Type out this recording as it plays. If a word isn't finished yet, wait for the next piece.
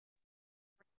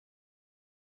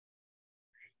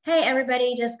Hey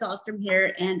everybody, Jessica Alstrom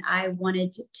here, and I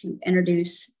wanted to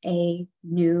introduce a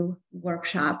new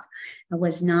workshop. I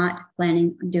was not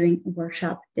planning on doing a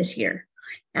workshop this year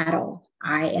at all.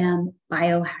 I am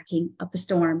biohacking up a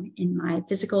storm in my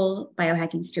physical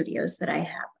biohacking studios that I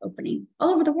have opening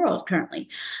all over the world currently.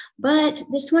 But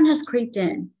this one has creeped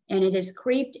in, and it has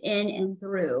creeped in and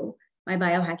through my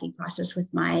biohacking process with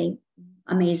my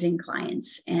amazing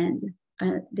clients and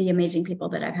the amazing people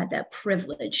that I've had that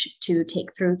privilege to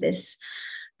take through this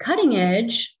cutting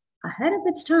edge, ahead of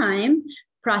its time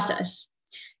process.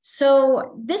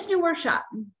 So this new workshop,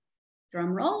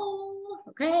 drum roll,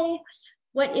 okay,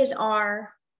 what is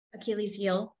our Achilles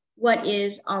heel? What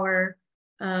is our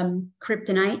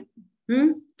kryptonite?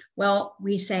 Well,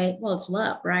 we say, well, it's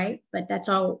love, right? But that's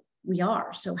all we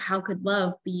are. So how could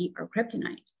love be our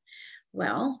kryptonite?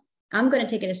 Well, I'm going to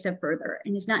take it a step further,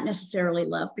 and it's not necessarily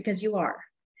love, because you are.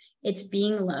 It's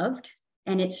being loved,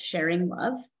 and it's sharing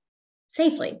love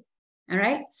safely. All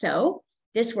right. So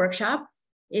this workshop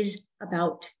is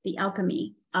about the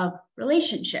alchemy of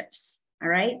relationships. All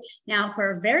right. Now,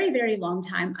 for a very, very long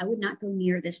time, I would not go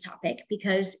near this topic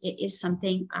because it is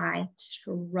something I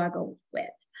struggled with.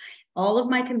 All of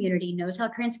my community knows how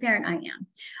transparent I am.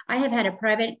 I have had a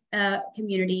private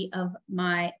community of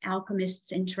my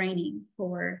alchemists in training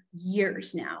for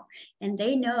years now, and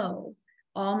they know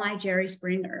all my Jerry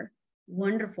Springer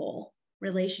wonderful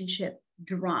relationship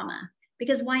drama,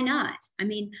 because why not? I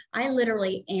mean, I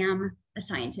literally am a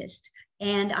scientist,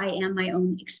 and I am my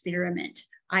own experiment.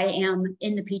 I am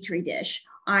in the petri dish.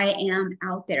 I am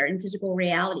out there in physical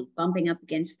reality, bumping up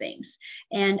against things.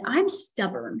 And I'm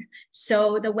stubborn.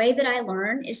 So the way that I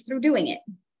learn is through doing it,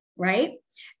 right?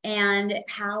 And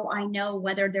how I know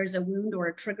whether there's a wound or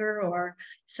a trigger or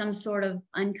some sort of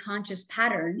unconscious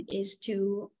pattern is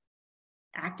to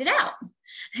act it out.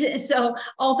 So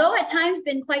although at times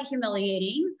been quite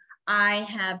humiliating, I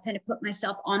have kind of put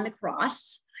myself on the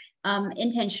cross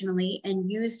intentionally and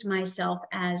used myself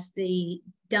as the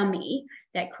dummy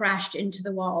that crashed into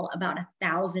the wall about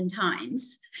 1,000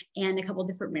 times, and a couple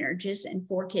different marriages and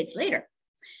 4 kids later.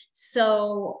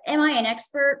 So am I an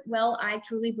expert? Well, I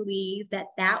truly believe that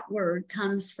that word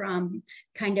comes from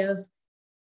kind of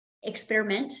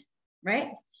experiment,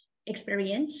 right?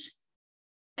 Experience,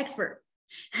 expert.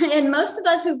 And most of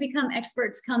us who become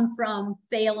experts come from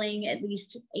failing at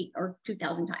least 8 or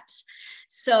 2,000 times.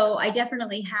 So I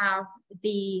definitely have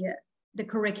the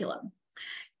curriculum.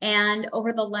 And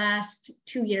over the last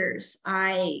 2 years,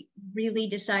 I really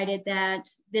decided that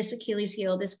this Achilles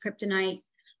heel, this kryptonite,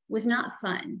 was not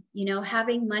fun. You know,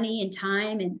 having money and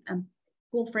time and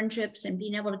cool friendships and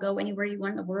being able to go anywhere you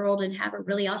want in the world and have a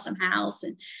really awesome house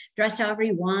and dress however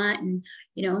you want and,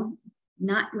 you know,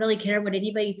 not really care what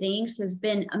anybody thinks has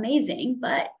been amazing.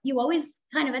 But you always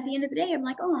kind of, at the end of the day, I'm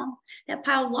like, oh, that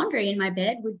pile of laundry in my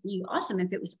bed would be awesome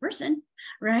if it was a person,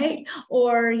 right?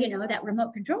 Or, you know, that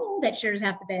remote control that shares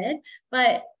half the bed.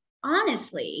 But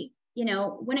honestly, you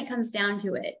know, when it comes down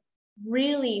to it,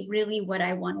 really, really what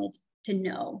I wanted to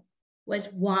know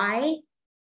was why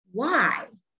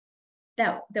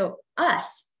that the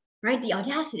us, right? The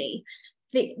audacity,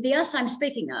 the us I'm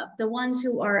speaking of, the ones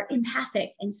who are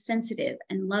empathic and sensitive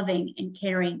and loving and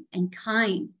caring and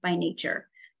kind by nature,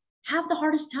 have the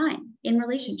hardest time in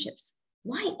relationships.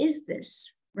 Why is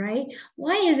this, right?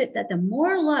 Why is it that the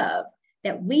more love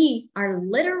that we are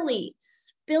literally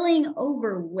spilling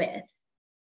over with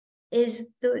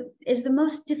is the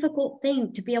most difficult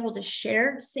thing to be able to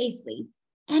share safely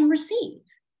and receive,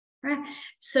 right?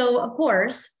 So of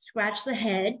course, scratch the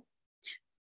head,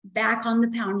 back on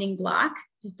the pounding block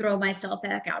to throw myself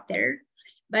back out there.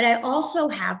 But I also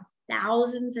have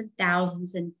thousands and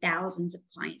thousands and thousands of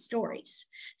client stories.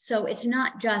 So it's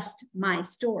not just my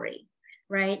story,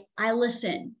 right? I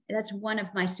listen. That's one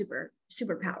of my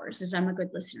superpowers, is I'm a good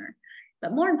listener.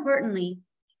 But more importantly,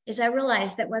 is I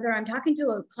realize that whether I'm talking to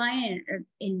a client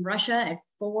in Russia at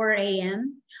 4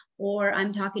 a.m. or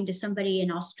I'm talking to somebody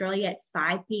in Australia at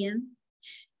 5 p.m.,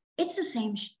 it's the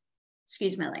same,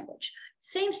 excuse my language,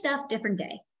 same stuff, different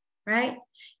day, right?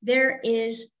 There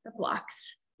is the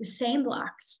blocks, the same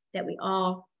blocks that we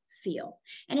all feel.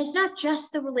 And it's not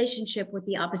just the relationship with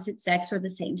the opposite sex or the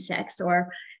same sex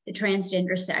or the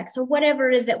transgender sex or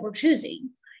whatever it is that we're choosing.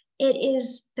 It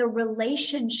is the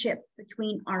relationship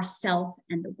between ourselves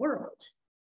and the world,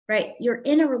 right? You're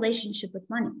in a relationship with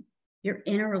money. You're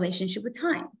in a relationship with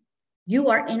time. You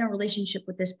are in a relationship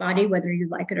with this body, whether you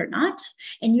like it or not.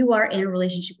 And you are in a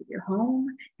relationship with your home,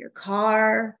 your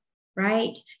car,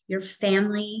 right? Your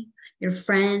family, your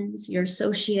friends, your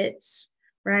associates,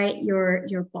 right?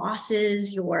 Your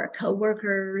bosses, your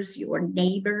coworkers, your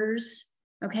neighbors,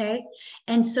 okay?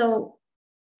 And so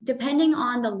depending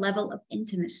on the level of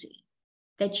intimacy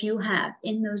that you have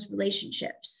in those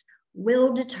relationships,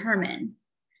 will determine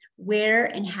where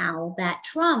and how that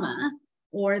trauma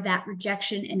or that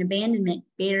rejection and abandonment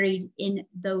buried in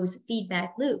those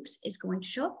feedback loops is going to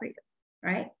show up for you,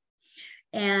 right?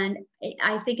 And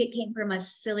I think it came from a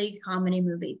silly comedy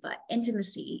movie, but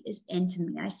intimacy is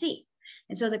intimacy.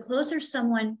 And so the closer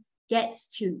someone gets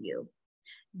to you,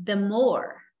 the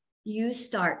more you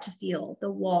start to feel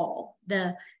the wall,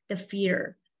 the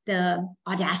fear, the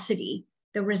audacity,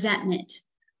 the resentment,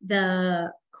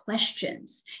 the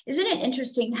questions. Isn't it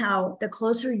interesting how the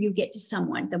closer you get to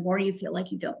someone, the more you feel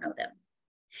like you don't know them?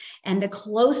 And the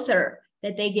closer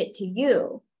that they get to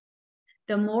you,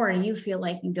 the more you feel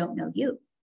like you don't know you.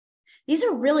 These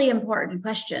are really important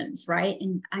questions, right?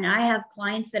 And I have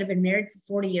clients that have been married for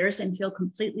 40 years and feel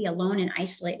completely alone and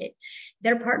isolated.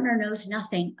 Their partner knows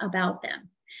nothing about them.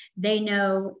 They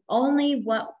know only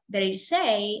what they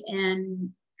say and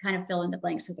kind of fill in the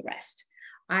blanks with the rest.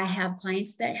 I have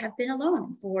clients that have been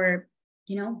alone for,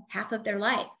 half of their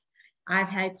life. I've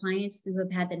had clients who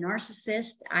have had the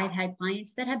narcissist. I've had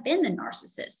clients that have been the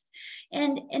narcissist.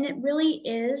 And it really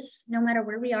is, no matter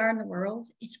where we are in the world,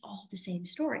 it's all the same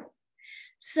story.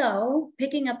 So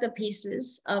picking up the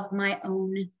pieces of my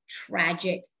own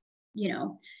tragic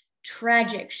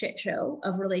shit show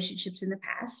of relationships in the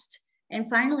past, and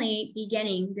finally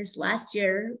beginning this last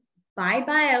year by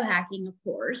biohacking, of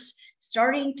course,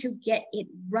 starting to get it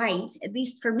right, at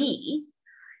least for me,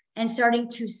 and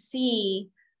starting to see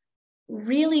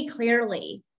really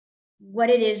clearly what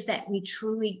it is that we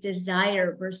truly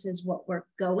desire versus what we're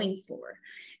going for,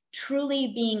 truly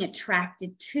being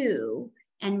attracted to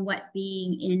and what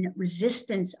being in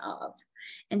resistance of.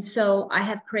 And so I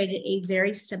have created a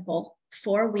very simple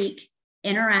 4-week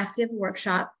interactive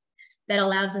workshop that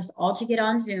allows us all to get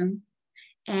on Zoom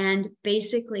and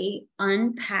basically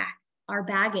unpack our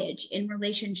baggage in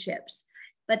relationships.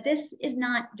 But this is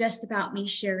not just about me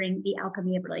sharing the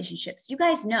alchemy of relationships. You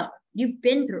guys know, you've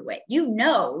been through it. You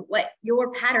know what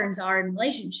your patterns are in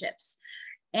relationships.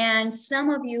 And some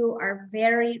of you are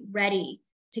very ready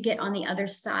to get on the other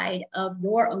side of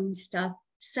your own stuff.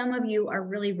 Some of you are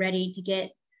really ready to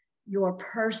get your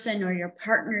person or your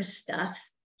partner's stuff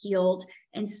healed.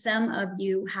 And some of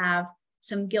you have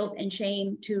some guilt and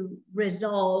shame to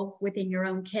resolve within your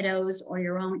own kiddos or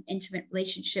your own intimate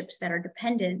relationships that are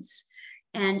dependents.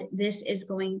 And this is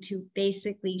going to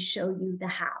basically show you the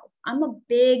how. I'm a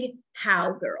big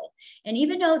how girl. And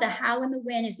even though the how and the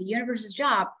when is the universe's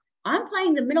job, I'm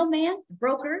playing the middleman, the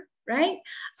broker, right?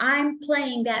 I'm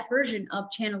playing that version of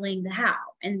channeling the how.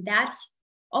 And that's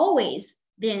always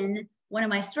been one of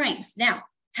my strengths. Now,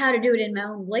 how to do it in my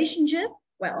own relationship?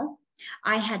 Well,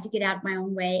 I had to get out of my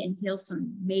own way and heal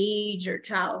some major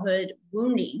childhood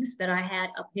woundings that I had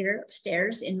up here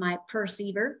upstairs in my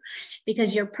perceiver,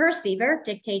 because your perceiver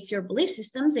dictates your belief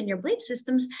systems, and your belief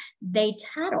systems, they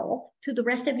tattle to the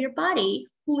rest of your body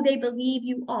who they believe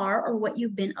you are or what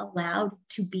you've been allowed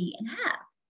to be and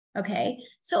have. Okay.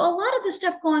 So a lot of the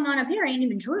stuff going on up here ain't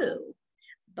even true,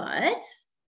 but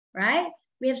right.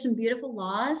 We have some beautiful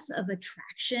laws of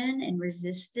attraction and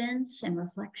resistance and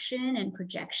reflection and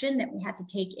projection that we have to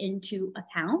take into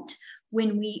account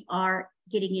when we are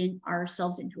getting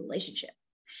ourselves into a relationship.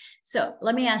 So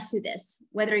let me ask you this,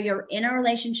 whether you're in a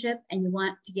relationship and you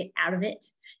want to get out of it,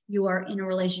 you are in a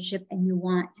relationship and you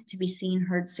want to be seen,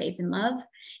 heard, safe, and loved.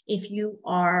 If you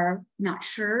are not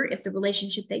sure if the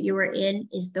relationship that you are in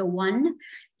is the one,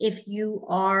 if you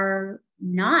are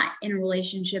not in a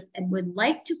relationship and would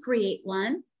like to create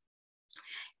one,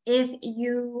 if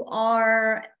you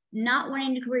are not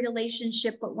wanting to create a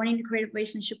relationship, but wanting to create a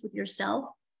relationship with yourself,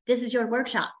 this is your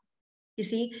workshop. You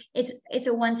see, it's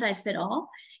a one size fit all.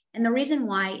 And the reason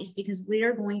why is because we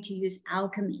are going to use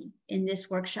alchemy in this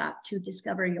workshop to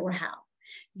discover your how.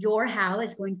 Your how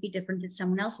is going to be different than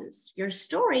someone else's. Your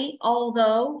story,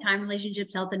 although time,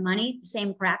 relationships, health, and money,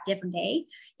 same crap, different day,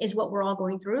 is what we're all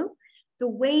going through. The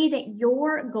way that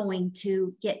you're going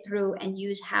to get through and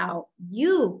use how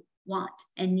you want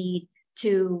and need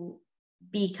to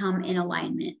become in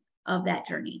alignment of that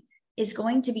journey is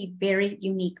going to be very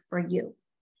unique for you.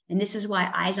 And this is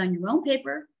why eyes on your own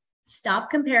paper,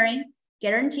 stop comparing,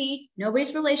 guaranteed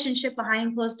nobody's relationship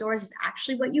behind closed doors is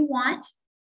actually what you want,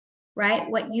 right?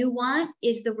 What you want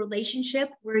is the relationship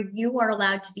where you are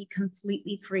allowed to be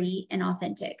completely free and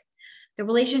authentic. The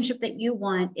relationship that you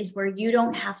want is where you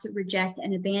don't have to reject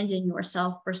and abandon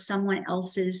yourself for someone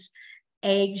else's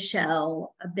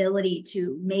eggshell ability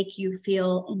to make you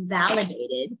feel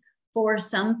invalidated for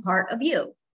some part of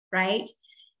you, right?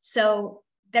 So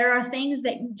there are things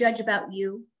that you judge about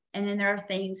you, and then there are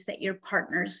things that your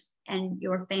partners and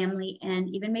your family and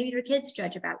even maybe your kids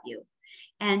judge about you.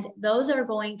 And those are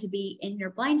going to be in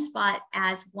your blind spot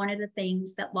as one of the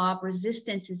things that law of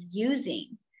resistance is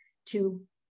using to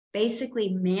basically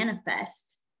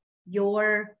manifest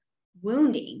your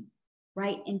wounding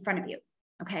right in front of you.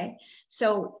 Okay.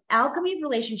 So alchemy of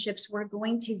relationships, we're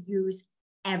going to use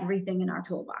everything in our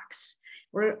toolbox.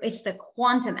 It's the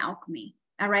quantum alchemy.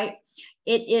 All right.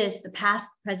 It is the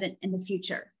past, present, and the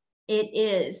future. It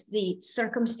is the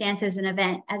circumstances and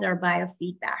event as our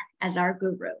biofeedback, as our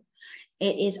guru.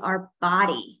 It is our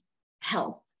body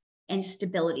health and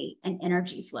stability and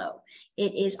energy flow.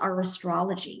 It is our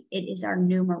astrology. It is our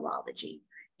numerology.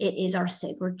 It is our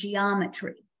sacred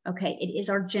geometry. Okay. It is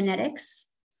our genetics.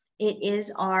 It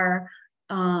is our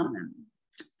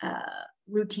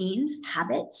routines,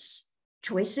 habits,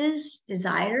 choices,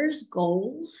 desires,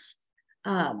 goals.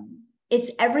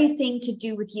 It's everything to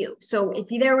do with you. So if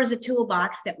there was a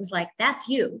toolbox that was like, that's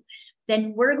you,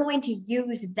 then we're going to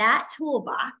use that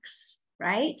toolbox,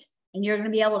 right? And you're going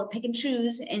to be able to pick and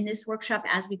choose in this workshop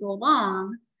as we go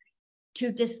along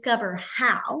to discover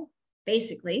how,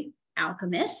 basically,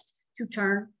 alchemist, to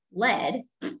turn lead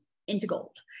into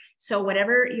gold. So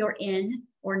whatever you're in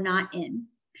or not in,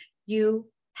 you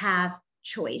have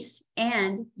choice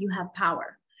and you have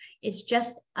power. It's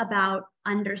just about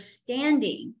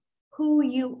understanding who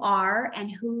you are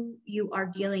and who you are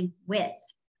dealing with.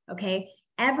 Okay.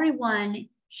 Everyone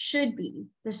should be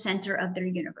the center of their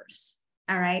universe.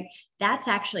 All right. That's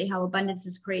actually how abundance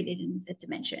is created in the fifth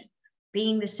dimension,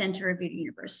 being the center of your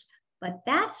universe. But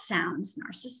that sounds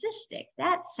narcissistic.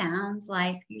 That sounds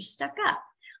like you're stuck up.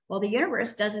 Well, the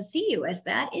universe doesn't see you as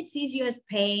that. It sees you as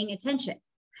paying attention.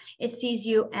 It sees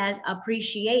you as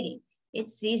appreciating. It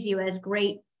sees you as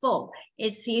grateful.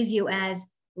 It sees you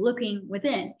as looking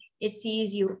within. It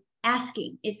sees you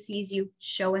asking. It sees you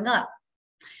showing up.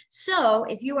 So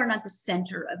if you are not the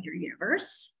center of your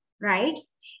universe, right,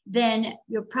 then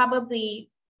you're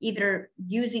probably either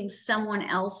using someone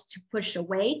else to push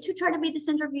away to try to be the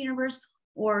center of the universe,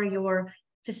 or you're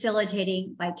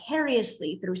facilitating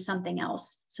vicariously through something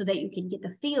else so that you can get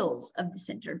the feels of the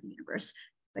center of the universe,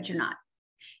 but you're not.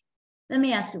 Let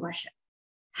me ask you a question.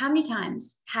 How many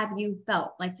times have you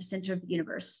felt like the center of the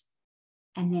universe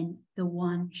and then the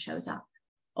one shows up?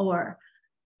 Or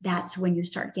that's when you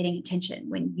start getting attention,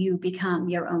 when you become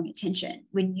your own attention,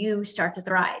 when you start to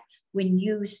thrive, when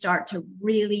you start to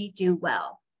really do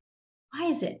well. Why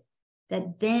is it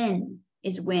that then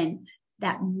is when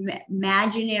that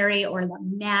imaginary or the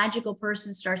magical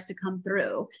person starts to come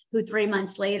through, who 3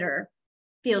 months later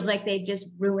feels like they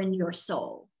just ruined your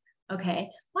soul? Okay,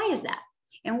 why is that?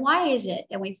 And why is it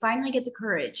that we finally get the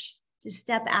courage to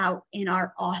step out in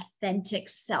our authentic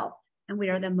self and we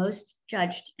are the most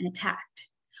judged and attacked?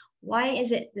 Why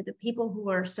is it that the people who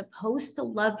are supposed to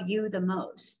love you the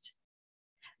most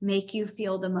make you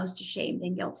feel the most ashamed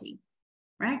and guilty?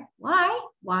 Right? Why?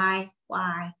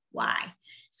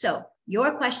 So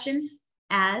your questions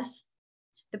as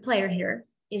the player here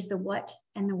is the what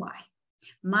and the why.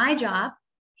 My job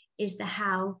is the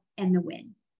how and the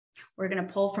when. We're going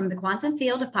to pull from the quantum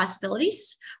field of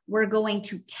possibilities. We're going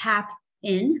to tap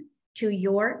in to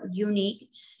your unique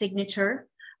signature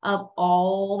of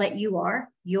all that you are,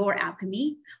 your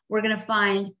alchemy. We're going to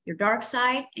find your dark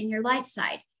side and your light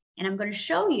side. And I'm going to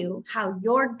show you how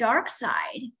your dark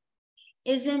side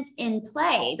isn't in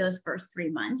play those first 3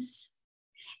 months,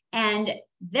 and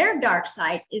their dark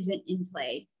side isn't in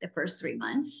play the first 3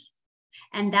 months.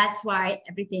 And that's why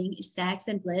everything is sex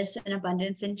and bliss and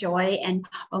abundance and joy. And,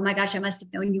 oh my gosh, I must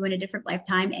have known you in a different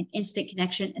lifetime, and instant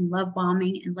connection and love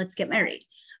bombing and let's get married.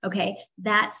 Okay,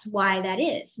 that's why that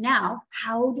is. Now,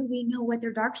 how do we know what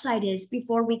their dark side is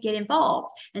before we get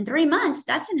involved? And 3 months,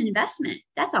 that's an investment.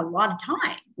 That's a lot of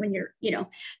time when you're,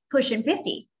 pushing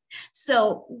 50.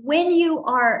 So when you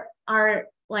are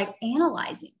like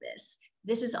analyzing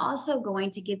this is also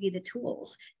going to give you the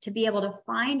tools to be able to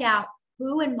find out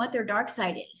who and what their dark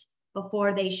side is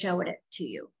before they show it to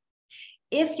you.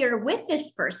 If you're with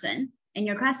this person and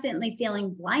you're constantly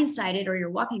feeling blindsided or you're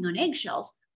walking on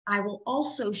eggshells, I will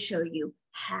also show you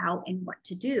how and what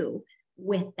to do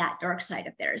with that dark side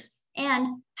of theirs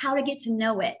and how to get to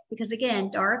know it. Because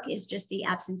again, dark is just the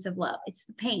absence of love. It's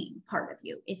the pain part of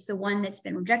you. It's the one that's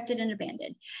been rejected and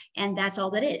abandoned. And that's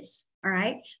all that is. All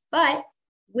right. But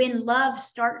when love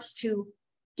starts to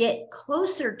get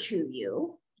closer to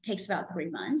you, it takes about 3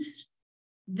 months,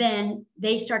 then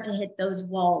they start to hit those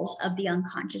walls of the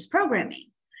unconscious programming.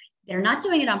 They're not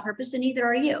doing it on purpose, and neither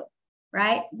are you,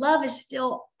 right? Love is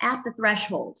still at the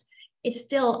threshold. It's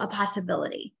still a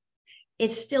possibility.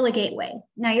 It's still a gateway.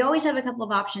 Now, you always have a couple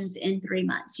of options in 3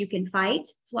 months. You can fight,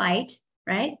 flight,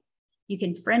 right? You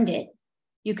can friend it,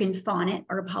 you can fawn it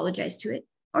or apologize to it,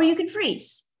 or you can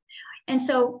freeze. And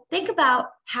so think about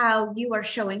how you are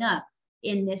showing up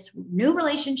in this new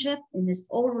relationship, in this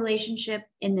old relationship,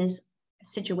 in this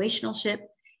situational ship,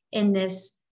 in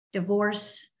this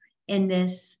divorce, in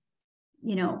this,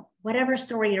 you know, whatever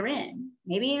story you're in.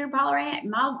 Maybe you're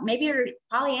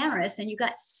polyamorous and you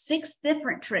got 6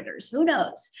 different triggers. Who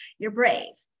knows? You're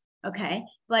brave. Okay.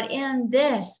 But in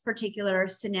this particular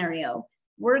scenario,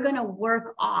 we're going to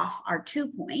work off our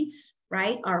 2 points,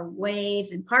 right? Our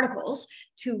waves and particles,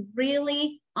 to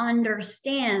really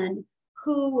understand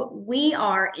who we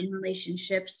are in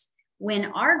relationships when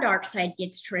our dark side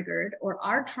gets triggered or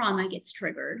our trauma gets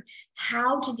triggered,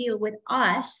 how to deal with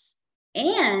us,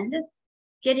 and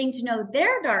getting to know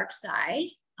their dark side,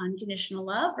 unconditional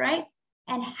love, right?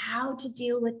 And how to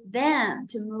deal with them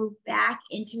to move back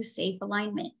into safe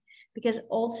alignment. Because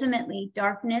ultimately,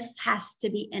 darkness has to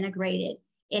be integrated.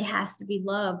 It has to be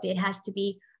loved. It has to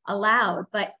be allowed.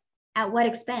 But at what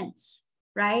expense,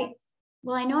 right?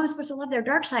 Well, I know I'm supposed to love their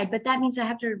dark side, but that means I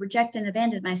have to reject and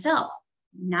abandon myself.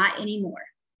 Not anymore.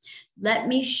 Let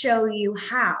me show you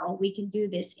how we can do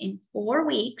this in 4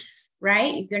 weeks,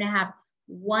 right? You're going to have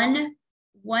one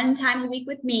time a week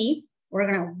with me. We're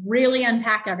going to really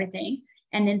unpack everything.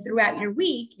 And then throughout your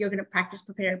week, you're going to practice,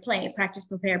 prepare, play, practice,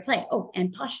 prepare, play. Oh,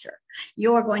 and posture.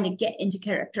 You're going to get into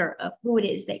character of who it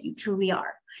is that you truly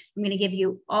are. I'm going to give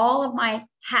you all of my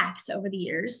hacks over the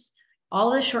years,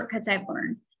 all of the shortcuts I've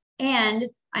learned. And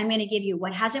I'm going to give you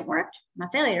what hasn't worked, my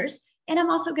failures. And I'm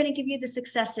also going to give you the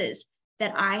successes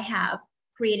that I have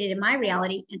created in my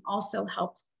reality and also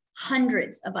helped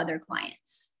hundreds of other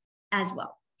clients as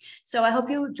well. So I hope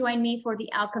you join me for the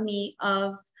alchemy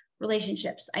of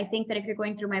relationships. I think that if you're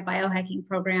going through my biohacking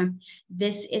program,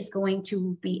 this is going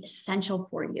to be essential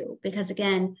for you, because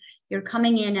again, you're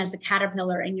coming in as the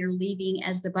caterpillar and you're leaving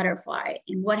as the butterfly.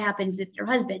 And what happens if your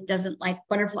husband doesn't like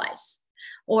butterflies?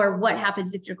 Or what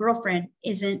happens if your girlfriend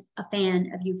isn't a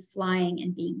fan of you flying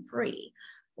and being free,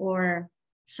 or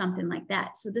something like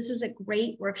that? So this is a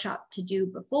great workshop to do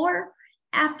before,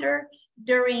 after,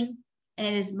 during, and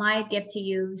it is my gift to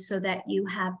you so that you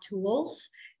have tools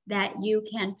that you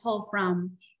can pull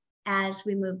from as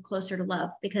we move closer to love,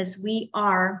 because we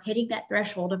are hitting that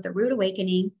threshold of the rude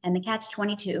awakening and the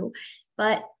catch-22,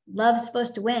 but love's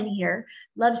supposed to win here.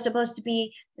 Love's supposed to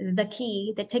be the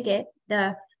key, the ticket,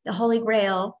 the holy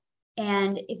grail.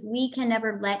 And if we can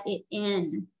never let it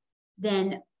in,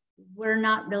 then we're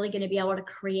not really going to be able to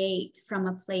create from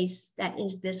a place that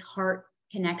is this heart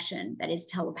connection, that is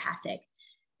telepathic,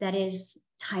 that is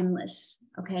timeless,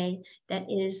 okay, that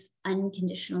is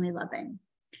unconditionally loving.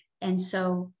 And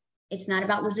so it's not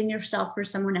about losing yourself for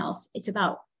someone else. It's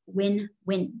about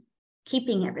win-win,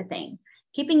 keeping everything,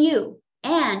 keeping you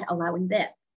and allowing them.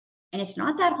 And it's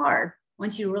not that hard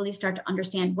once you really start to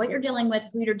understand what you're dealing with,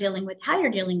 who you're dealing with, how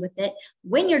you're dealing with it,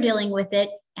 when you're dealing with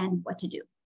it, and what to do.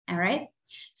 All right.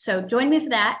 So join me for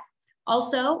that.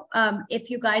 Also, if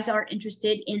you guys are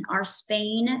interested in our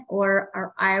Spain or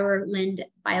our Ireland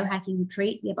biohacking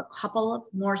retreat, we have a couple of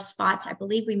more spots. I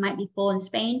believe we might be full in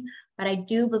Spain, but I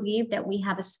do believe that we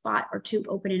have a spot or 2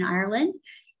 open in Ireland.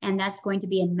 And that's going to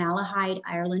be in Malahide,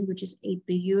 Ireland, which is a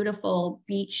beautiful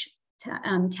beach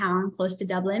town close to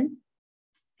Dublin.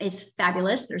 It's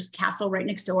fabulous. There's a castle right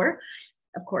next door,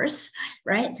 of course,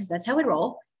 right? Because that's how we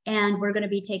roll. And we're going to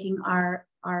be taking our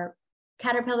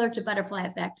caterpillar to butterfly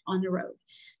effect on the road.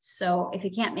 So if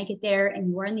you can't make it there and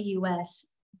you are in the US,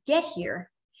 get here.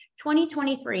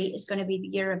 2023 is going to be the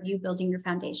year of you building your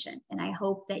foundation. And I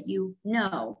hope that you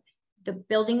know the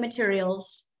building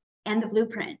materials and the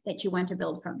blueprint that you want to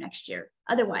build from next year.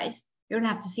 Otherwise, you're going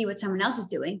to have to see what someone else is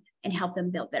doing and help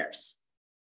them build theirs.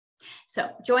 So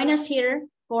join us here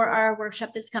for our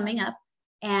workshop that's coming up,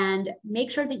 and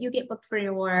make sure that you get booked for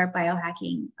your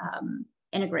biohacking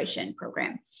integration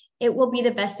program. It will be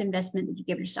the best investment that you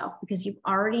give yourself, because you've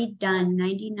already done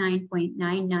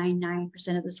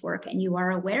 99.999% of this work, and you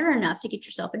are aware enough to get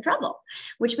yourself in trouble,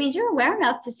 which means you're aware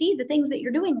enough to see the things that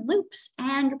you're doing in loops,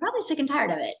 and you're probably sick and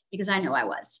tired of it, because I know I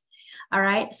was. All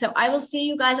right. So I will see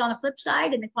you guys on the flip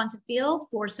side in the quantum field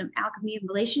for some alchemy of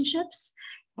relationships.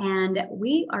 And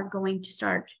we are going to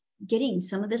start getting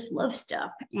some of this love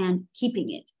stuff and keeping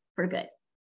it for good.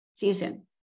 See you soon.